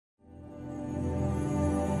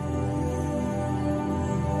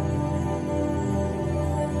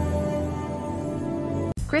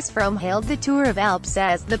Chris Froome hailed the Tour of Alps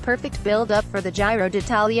as the perfect build-up for the Giro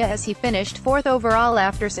d'Italia as he finished fourth overall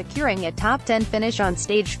after securing a top 10 finish on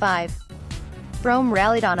stage 5. Froome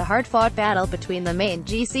rallied on a hard-fought battle between the main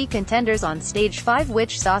GC contenders on stage 5,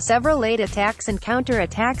 which saw several late attacks and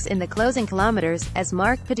counter-attacks in the closing kilometers, as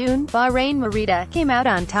Mark Padun, Bahrain Merida, came out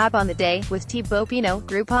on top on the day, with Thibault Pinot,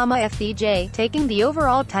 Groupama-FDJ, taking the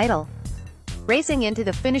overall title. Racing into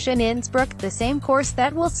the finish in Innsbruck, the same course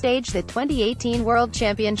that will stage the 2018 World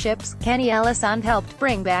Championships, Kenny Elissonde helped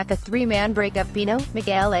bring back a three-man break of Pinot,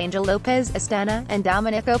 Miguel Angel Lopez Astana, and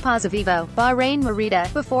Domenico Pozzovivo, Bahrain Merida,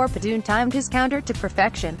 before Padun timed his counter to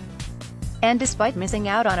perfection. And despite missing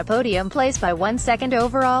out on a podium place by 1 second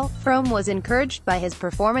overall, Froome was encouraged by his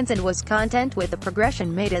performance and was content with the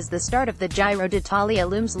progression made as the start of the Giro d'Italia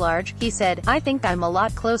looms large. He said, "I think I'm a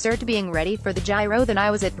lot closer to being ready for the Giro than I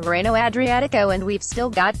was at Tirreno Adriatico, and we've still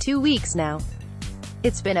got 2 weeks now.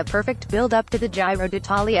 It's been a perfect build-up to the Giro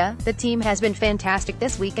d'Italia. The team has been fantastic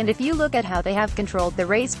this week, and if you look at how they have controlled the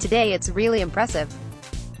race today, it's really impressive.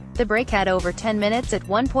 The break had over 10 minutes at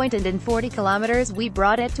one point, and in 40 kilometers we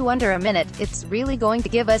brought it to under a minute. It's really going to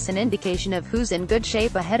give us an indication of who's in good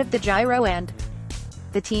shape ahead of the Giro, and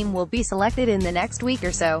the team will be selected in the next week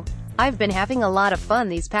or so. I've been having a lot of fun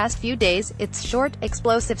these past few days. It's short,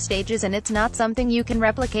 explosive stages, and it's not something you can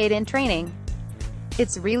replicate in training.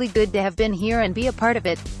 It's really good to have been here and be a part of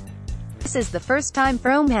it." This is the first time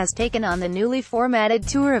Froome has taken on the newly formatted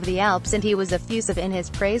Tour of the Alps, and he was effusive in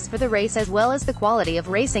his praise for the race as well as the quality of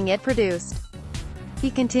racing it produced.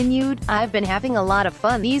 He continued, "I've been having a lot of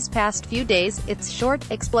fun these past few days. It's short,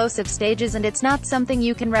 explosive stages, and it's not something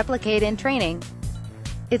you can replicate in training.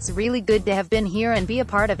 It's really good to have been here and be a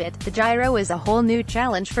part of it. The Giro is a whole new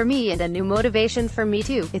challenge for me and a new motivation for me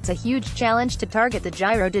too. It's a huge challenge to target the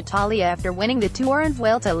Giro d'Italia after winning the Tour and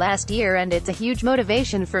Vuelta last year, and it's a huge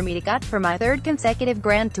motivation for me to get for my 3rd consecutive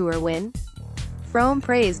Grand Tour win." Froome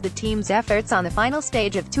praised the team's efforts on the final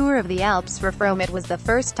stage of Tour of the Alps. For Froome, it was the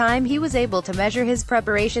first time he was able to measure his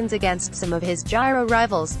preparations against some of his Giro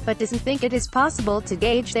rivals, but doesn't think it is possible to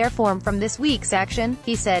gauge their form from this week's action.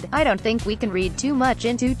 He said, "I don't think we can read too much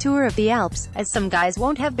into Tour of the Alps, as some guys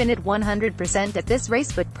won't have been at 100% at this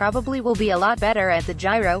race but probably will be a lot better at the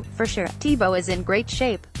Giro, for sure. Thibault is in great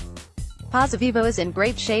shape. Pozzovivo is in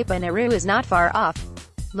great shape, and Aru is not far off.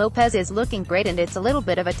 Lopez is looking great, and it's a little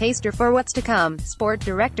bit of a taster for what's to come." Sport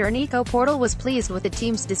director Nico Portal was pleased with the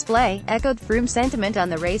team's display, echoed Froome's sentiment on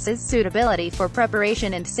the race's suitability for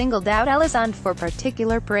preparation, and singled out Elissonde for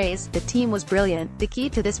particular praise. "The team was brilliant. The key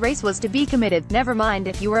to this race was to be committed. Never mind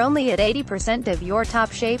if you were only at 80% of your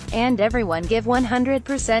top shape, and everyone give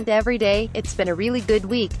 100% every day. It's been a really good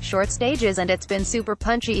week, short stages, and it's been super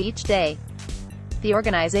punchy each day. The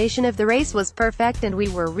organization of the race was perfect, and we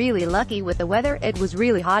were really lucky with the weather. It was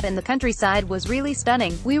really hot and the countryside was really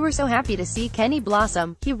stunning. We were so happy to see Kenny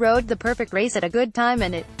blossom. He rode the perfect race at a good time,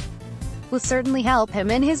 and it will certainly help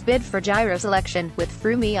him in his bid for Giro selection, with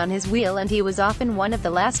Froome on his wheel, and he was often one of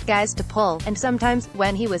the last guys to pull, and sometimes,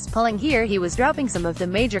 when he was pulling here, he was dropping some of the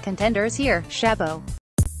major contenders here. Chapeau."